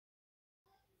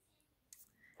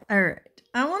All right.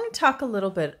 I want to talk a little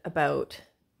bit about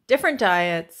different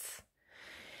diets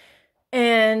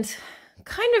and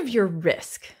kind of your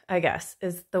risk, I guess,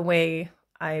 is the way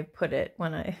I put it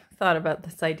when I thought about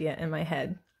this idea in my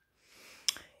head.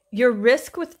 Your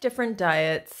risk with different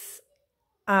diets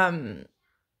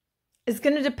is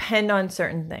going to depend on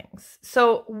certain things.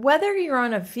 So whether you're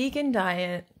on a vegan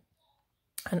diet,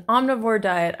 an omnivore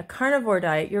diet, a carnivore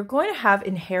diet, you're going to have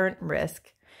inherent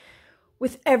risk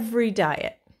with every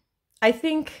diet. I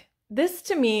think this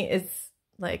to me is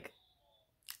like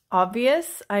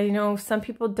obvious. I know some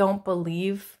people don't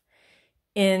believe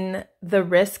in the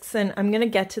risks, and I'm going to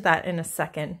get to that in a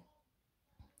second.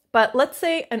 But let's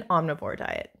say an omnivore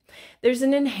diet. There's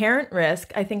an inherent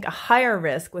risk, I think a higher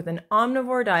risk with an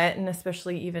omnivore diet, and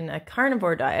especially even a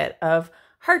carnivore diet, of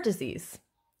heart disease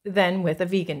than with a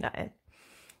vegan diet.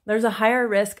 There's a higher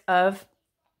risk of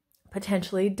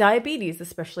potentially diabetes,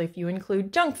 especially if you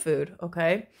include junk food,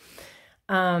 okay?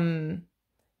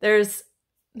 There's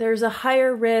a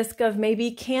higher risk of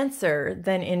maybe cancer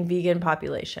than in vegan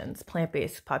populations,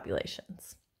 plant-based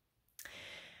populations.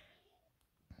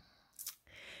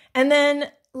 And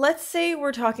then let's say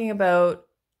we're talking about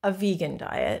a vegan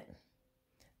diet.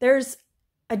 There's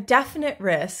a definite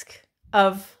risk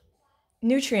of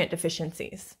nutrient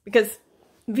deficiencies because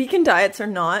vegan diets are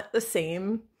not the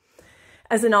same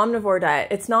as an omnivore diet.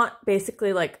 It's not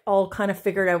basically like all kind of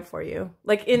figured out for you.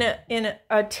 Like in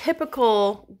a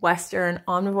typical Western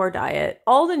omnivore diet,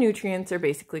 all the nutrients are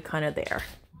basically kind of there.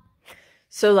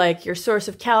 So like your source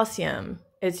of calcium,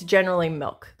 it's generally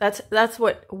milk. That's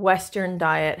what Western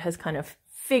diet has kind of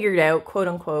figured out, quote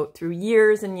unquote, through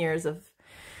years and years of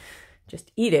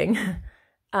just eating.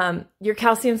 Your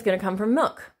calcium is going to come from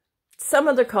milk. Some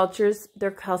other cultures, their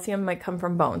calcium might come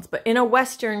from bones. But in a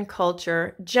Western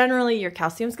culture, generally your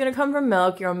calcium is going to come from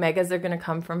milk. Your omegas are going to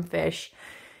come from fish.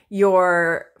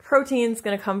 Your protein is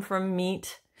going to come from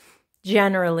meat,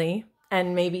 generally,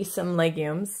 and maybe some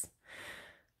legumes.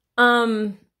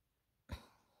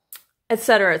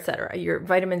 Etc., etc. Your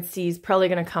vitamin C is probably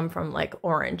going to come from like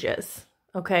oranges,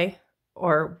 okay?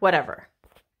 Or whatever.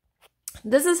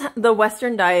 This is the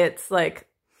Western diet's like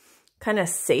kind of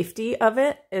safety of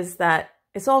it, is that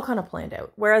it's all kind of planned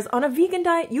out. Whereas on a vegan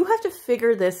diet, you have to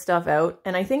figure this stuff out.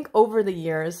 And I think over the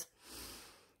years,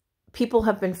 people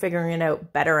have been figuring it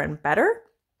out better and better.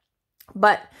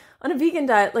 But on a vegan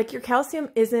diet, like your calcium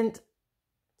isn't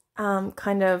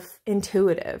kind of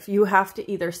intuitive. You have to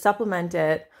either supplement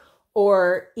it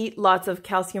or eat lots of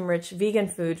calcium-rich vegan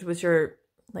foods, which are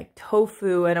like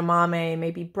tofu, edamame,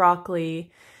 maybe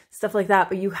broccoli, stuff like that.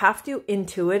 But you have to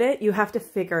intuit it. You have to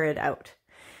figure it out.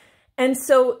 And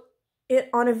so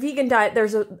on a vegan diet,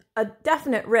 there's a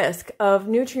definite risk of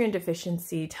nutrient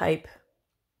deficiency type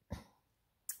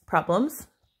problems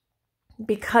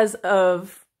because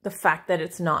of the fact that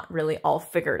it's not really all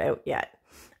figured out yet.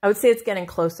 I would say it's getting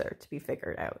closer to be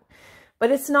figured out,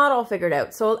 but it's not all figured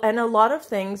out. So, and a lot of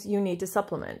things you need to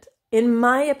supplement. In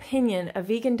my opinion, a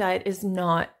vegan diet is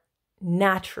not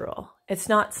natural. It's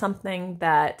not something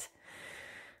that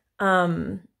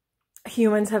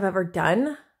humans have ever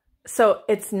done. So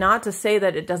it's not to say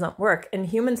that it doesn't work. And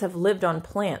humans have lived on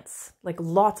plants, like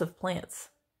lots of plants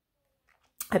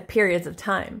at periods of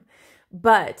time.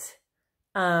 But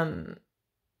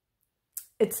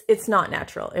it's not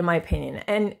natural, in my opinion.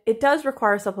 And it does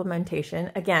require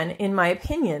supplementation. Again, in my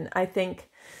opinion, I think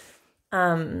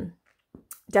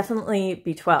definitely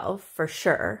B12 for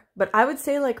sure. But I would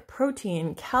say like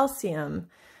protein, calcium,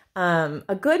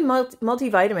 a good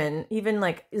multivitamin, even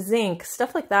like zinc,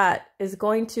 stuff like that is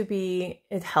going to be,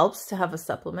 it helps to have a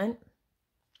supplement.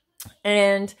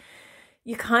 And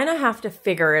you kind of have to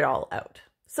figure it all out.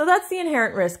 So that's the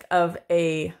inherent risk of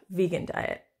a vegan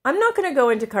diet. I'm not going to go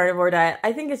into carnivore diet.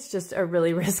 I think it's just a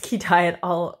really risky diet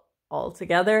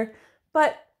altogether.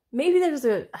 But maybe there's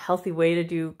a healthy way to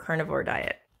do carnivore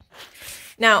diet.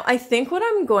 Now, I think what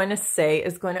I'm going to say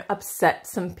is going to upset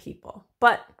some people,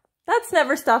 but that's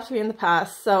never stopped me in the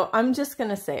past, so I'm just going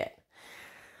to say it.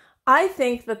 I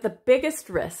think that the biggest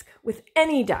risk with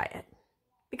any diet,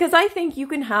 because I think you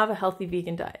can have a healthy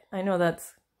vegan diet. I know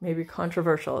that's maybe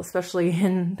controversial, especially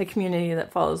in the community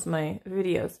that follows my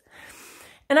videos.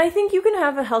 And I think you can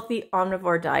have a healthy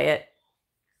omnivore diet.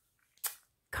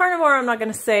 Carnivore, I'm not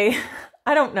going to say.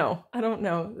 I don't know. I don't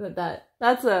know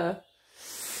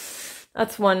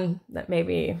that's one that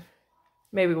maybe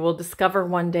we'll discover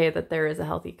one day that there is a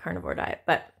healthy carnivore diet.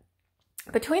 But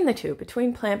between the two,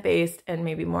 between plant-based and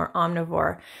maybe more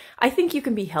omnivore, I think you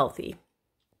can be healthy.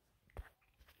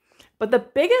 But the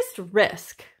biggest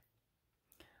risk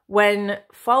when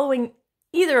following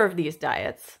either of these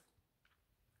diets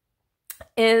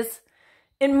is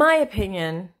in my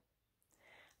opinion,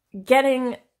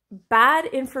 getting bad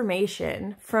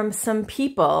information from some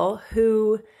people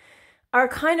who are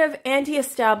kind of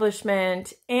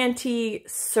anti-establishment,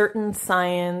 anti-certain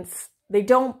science. They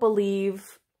don't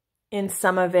believe in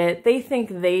some of it. They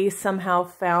think they somehow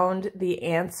found the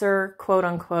answer, quote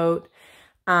unquote,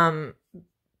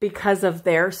 because of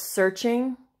their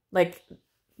searching. Like,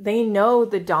 they know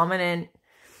the dominant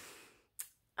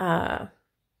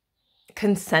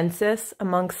consensus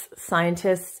amongst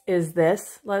scientists is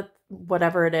this,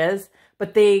 whatever it is,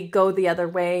 but they go the other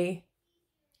way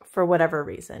for whatever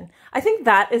reason. I think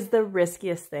that is the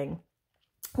riskiest thing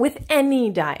with any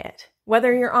diet,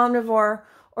 whether you're omnivore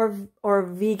or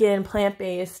vegan,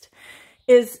 plant-based,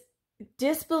 is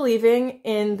disbelieving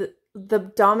in the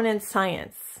dominant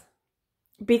science.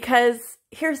 Because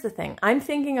here's the thing, I'm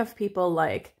thinking of people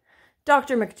like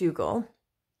Dr. McDougall,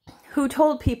 who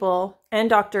told people, and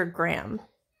Dr. Graham,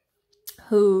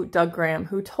 Doug Graham,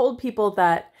 who told people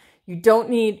that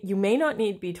you may not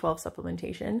need B12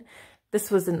 supplementation. This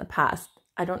was in the past.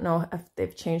 I don't know if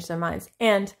they've changed their minds.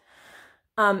 And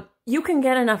you can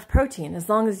get enough protein as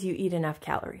long as you eat enough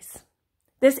calories.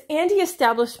 This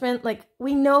anti-establishment, like,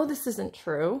 we know this isn't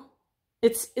true.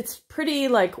 It's pretty,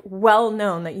 like, well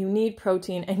known that you need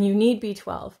protein and you need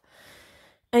B12.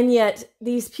 And yet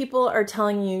these people are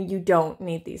telling you you don't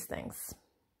need these things.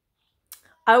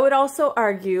 I would also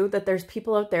argue that there's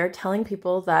people out there telling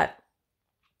people that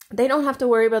they don't have to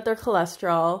worry about their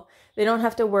cholesterol. They don't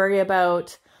have to worry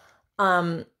about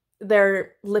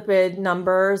their lipid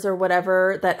numbers or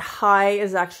whatever, that high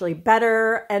is actually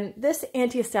better. And this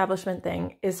anti-establishment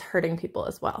thing is hurting people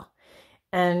as well.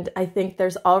 And I think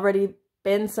there's already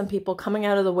been some people coming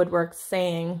out of the woodwork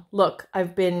saying, look,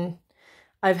 I've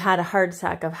had a heart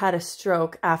attack, I've had a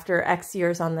stroke after X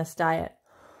years on this diet.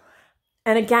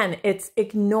 And again, it's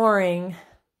ignoring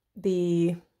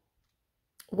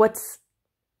what's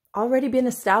already been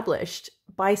established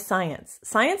by science.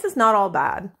 Science is not all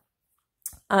bad.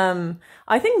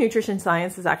 I think nutrition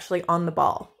science is actually on the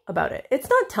ball about it. It's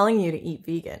not telling you to eat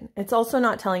vegan. It's also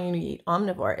not telling you to eat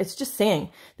omnivore. It's just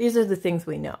saying, these are the things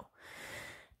we know.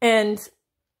 And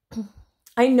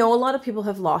I know a lot of people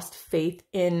have lost faith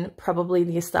in probably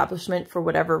the establishment for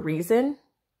whatever reason,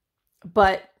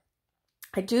 but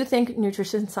I do think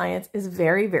nutrition science is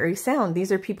very, very sound.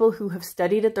 These are people who have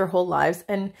studied it their whole lives.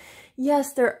 And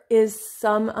yes, there is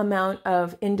some amount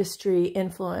of industry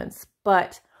influence,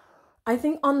 but I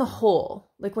think on the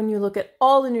whole, like when you look at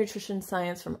all the nutrition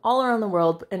science from all around the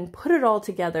world and put it all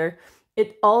together,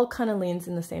 it all kind of leans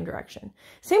in the same direction.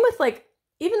 Same with, like,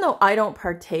 even though I don't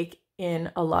partake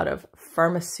in a lot of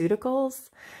pharmaceuticals,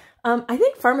 I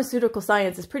think pharmaceutical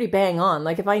science is pretty bang on.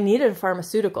 Like, if I needed a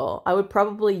pharmaceutical, I would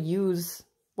probably use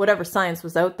whatever science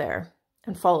was out there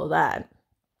and follow that.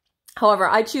 However,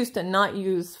 I choose to not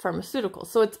use pharmaceuticals.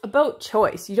 So it's about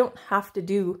choice. You don't have to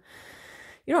do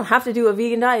a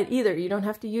vegan diet either. You don't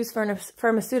have to use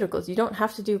pharmaceuticals. You don't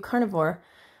have to do carnivore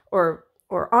or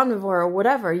omnivore or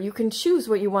whatever. You can choose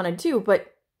what you want to do,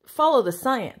 but follow the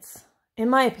science. In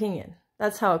my opinion,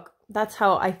 that's how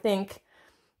I think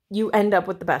you end up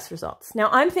with the best results. Now,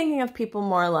 I'm thinking of people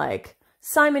more like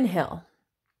Simon Hill,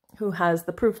 who has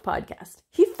the Proof podcast.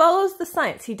 He follows the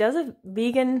science. He does a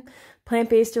vegan,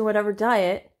 plant-based or whatever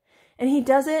diet, and he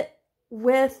does it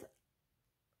with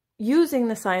using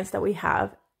the science that we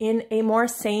have in a more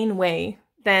sane way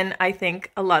than I think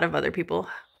a lot of other people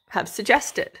have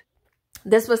suggested.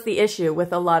 This was the issue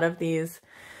with a lot of these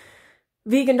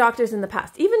vegan doctors in the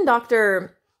past. Even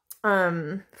Dr.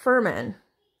 Furman,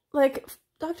 like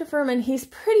Dr. Furman, he's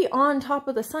pretty on top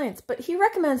of the science, but he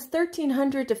recommends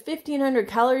 1,300 to 1,500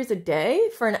 calories a day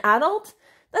for an adult.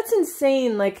 That's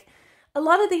insane. Like, a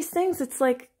lot of these things, it's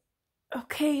like,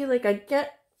 okay, like I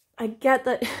get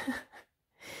that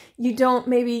you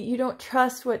don't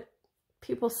trust what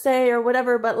people say or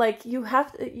whatever, but like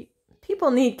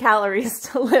people need calories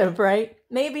to live, right?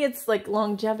 Maybe it's like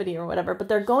longevity or whatever, but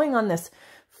they're going on this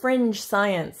fringe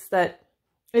science that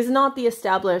is not the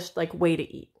established like way to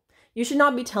eat. You should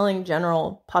not be telling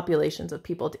general populations of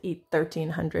people to eat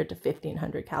 1,300 to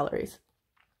 1,500 calories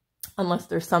unless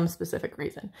there's some specific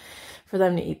reason for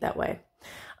them to eat that way.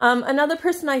 Another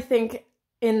person I think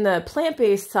in the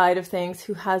plant-based side of things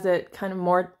who has it kind of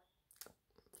more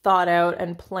thought out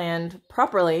and planned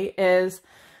properly is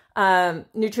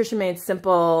Nutrition Made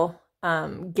Simple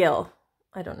Gill.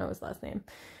 I don't know his last name.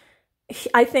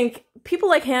 I think people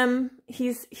like him,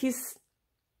 he's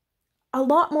a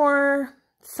lot more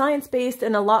science-based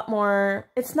and a lot more,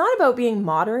 it's not about being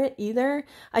moderate either.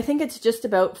 I think it's just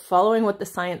about following what the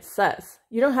science says.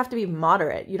 You don't have to be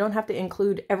moderate. You don't have to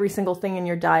include every single thing in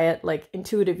your diet like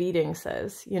intuitive eating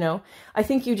says, you know. I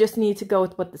think you just need to go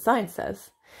with what the science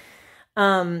says.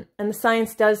 And the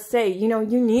science does say, you know,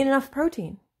 you need enough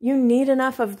protein. You need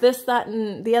enough of this, that,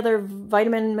 and the other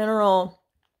vitamin, mineral,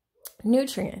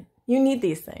 nutrient. You need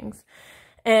these things.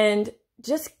 And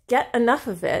just get enough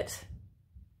of it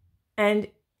and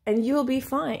you'll be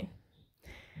fine.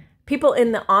 People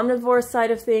in the omnivore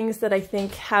side of things that I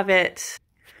think have it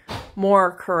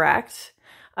more correct,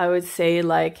 I would say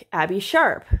like Abby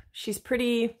Sharp. She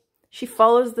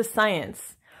follows the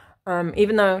science.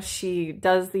 Even though she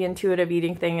does the intuitive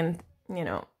eating thing and, you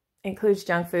know, includes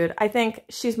junk food, I think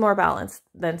she's more balanced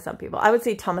than some people. I would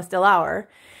say Thomas DeLauer,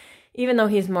 even though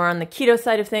he's more on the keto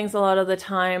side of things a lot of the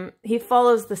time, he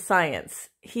follows the science.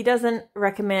 He doesn't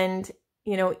recommend,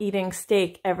 you know, eating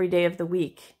steak every day of the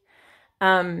week.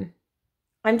 I'm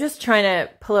just trying to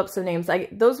pull up some names.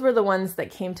 Those were the ones that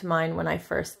came to mind when I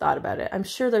first thought about it. I'm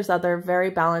sure there's other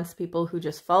very balanced people who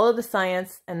just follow the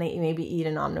science and they maybe eat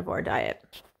an omnivore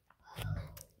diet.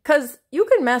 Because you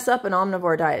can mess up an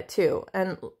omnivore diet too.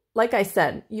 And like I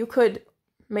said, you could,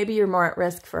 maybe you're more at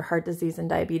risk for heart disease and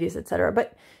diabetes, etc.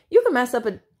 But you can mess up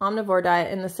an omnivore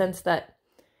diet in the sense that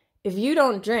if you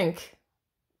don't drink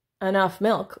enough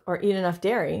milk or eat enough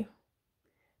dairy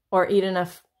or eat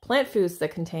enough plant foods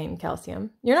that contain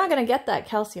calcium, you're not going to get that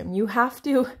calcium. You have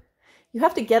to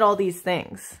get all these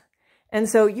things. And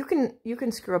so you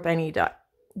can screw up any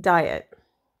diet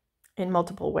in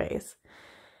multiple ways.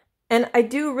 And I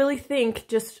do really think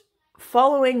just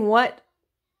following what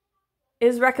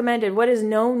is recommended, what is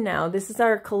known now, this is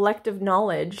our collective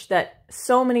knowledge that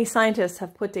so many scientists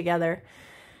have put together,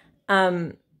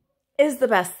 is the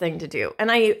best thing to do. And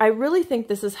I really think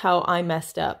this is how I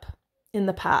messed up in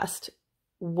the past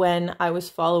when I was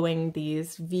following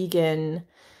these vegan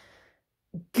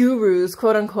gurus,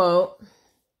 quote unquote,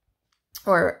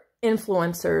 or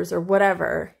influencers or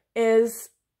whatever, is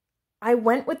I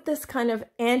went with this kind of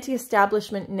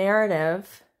anti-establishment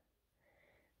narrative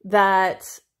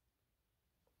that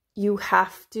you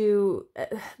have to,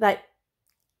 that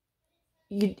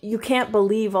you can't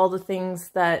believe all the things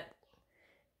that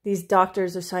these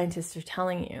doctors or scientists are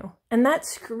telling you. And that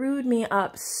screwed me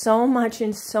up so much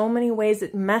in so many ways.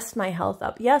 It messed my health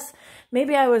up. Yes,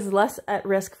 maybe I was less at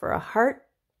risk for a heart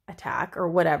attack or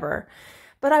whatever,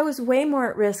 but I was way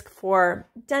more at risk for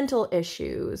dental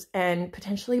issues and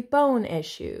potentially bone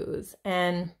issues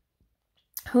and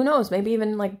who knows, maybe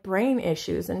even like brain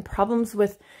issues and problems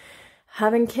with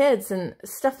having kids and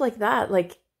stuff like that.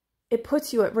 Like, it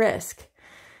puts you at risk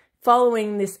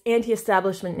following this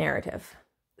anti-establishment narrative.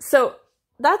 So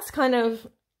that's kind of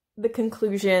the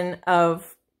conclusion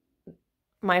of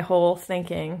my whole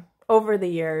thinking over the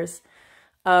years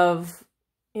of,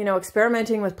 you know,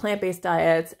 experimenting with plant-based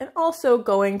diets and also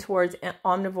going towards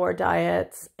omnivore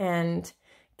diets and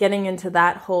getting into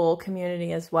that whole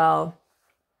community as well.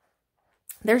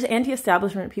 There's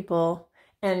anti-establishment people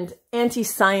and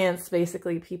anti-science,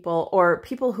 basically, people, or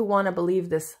people who want to believe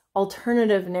this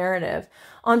alternative narrative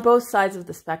on both sides of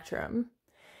the spectrum.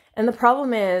 And the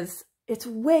problem is, it's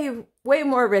way, way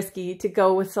more risky to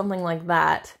go with something like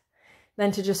that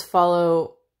than to just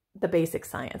follow the basic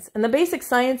science. And the basic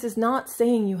science is not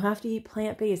saying you have to eat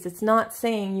plant-based. It's not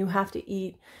saying you have to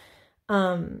eat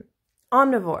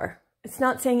omnivore. It's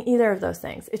not saying either of those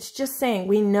things. It's just saying,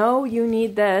 we know you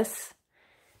need this,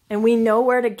 and we know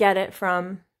where to get it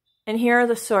from, and here are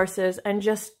the sources, and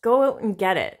just go out and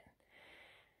get it.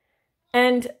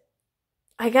 And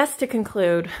I guess to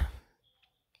conclude,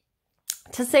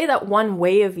 to say that one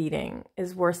way of eating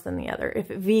is worse than the other, if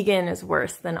vegan is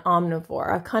worse than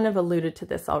omnivore, I've kind of alluded to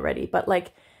this already, but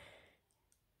like,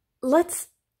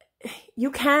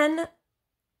 you can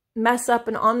mess up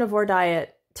an omnivore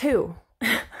diet too.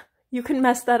 You can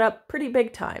mess that up pretty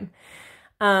big time.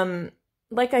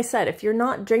 Like I said, if you're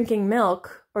not drinking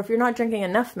milk, or if you're not drinking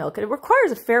enough milk, it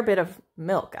requires a fair bit of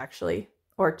milk, actually,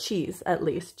 or cheese, at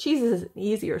least. Cheese is an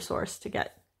easier source to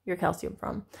get your calcium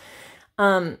from,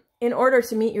 in order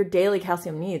to meet your daily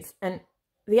calcium needs. And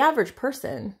the average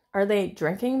person, are they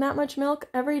drinking that much milk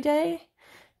every day?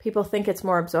 People think it's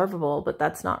more absorbable, but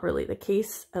that's not really the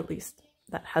case. At least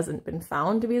that hasn't been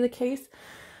found to be the case.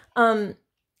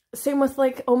 Same with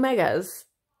like omegas.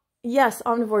 Yes,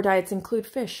 omnivore diets include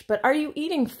fish, but are you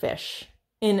eating fish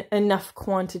in enough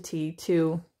quantity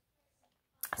to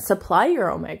supply your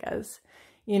omegas?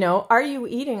 You know, are you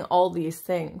eating all these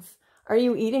things? Are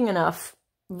you eating enough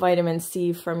vitamin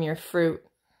C from your fruit?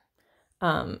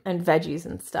 and veggies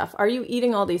and stuff? Are you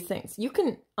eating all these things? You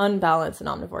can unbalance an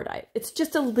omnivore diet. It's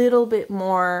just a little bit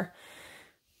more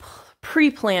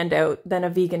pre-planned out than a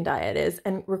vegan diet is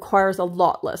and requires a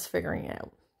lot less figuring it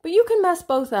out. But you can mess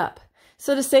both up.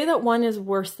 So to say that one is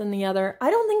worse than the other, I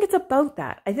don't think it's about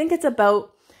that. I think it's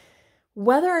about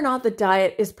whether or not the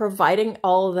diet is providing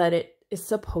all that it is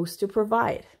supposed to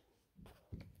provide.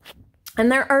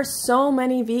 And there are so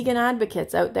many vegan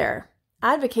advocates out there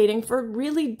advocating for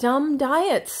really dumb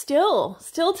diets still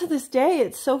to this day.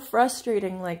 It's so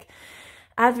frustrating, like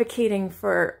advocating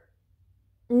for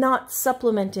not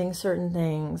supplementing certain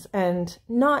things and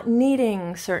not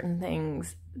needing certain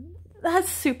things. That's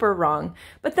super wrong.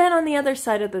 But then on the other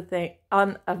side of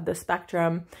the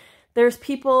spectrum, there's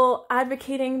people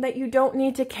advocating that you don't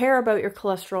need to care about your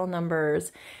cholesterol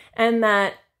numbers and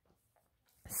that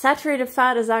saturated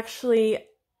fat is actually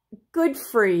good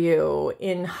for you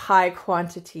in high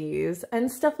quantities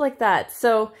and stuff like that.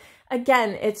 So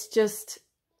again, it's just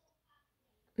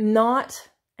not,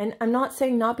 and I'm not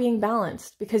saying not being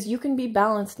balanced, because you can be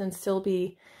balanced and still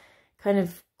be kind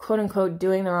of quote unquote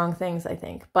doing the wrong things, I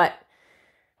think, but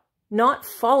not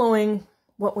following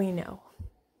what we know.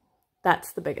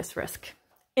 That's the biggest risk,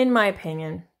 in my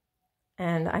opinion.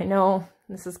 And I know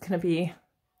this is going to be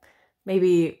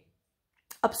maybe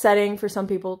upsetting for some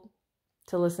people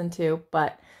to listen to,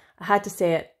 but I had to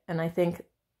say it, and I think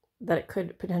that it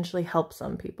could potentially help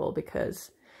some people,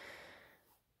 because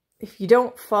if you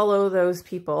don't follow those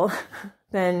people,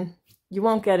 then you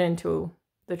won't get into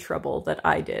the trouble that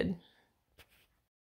I did.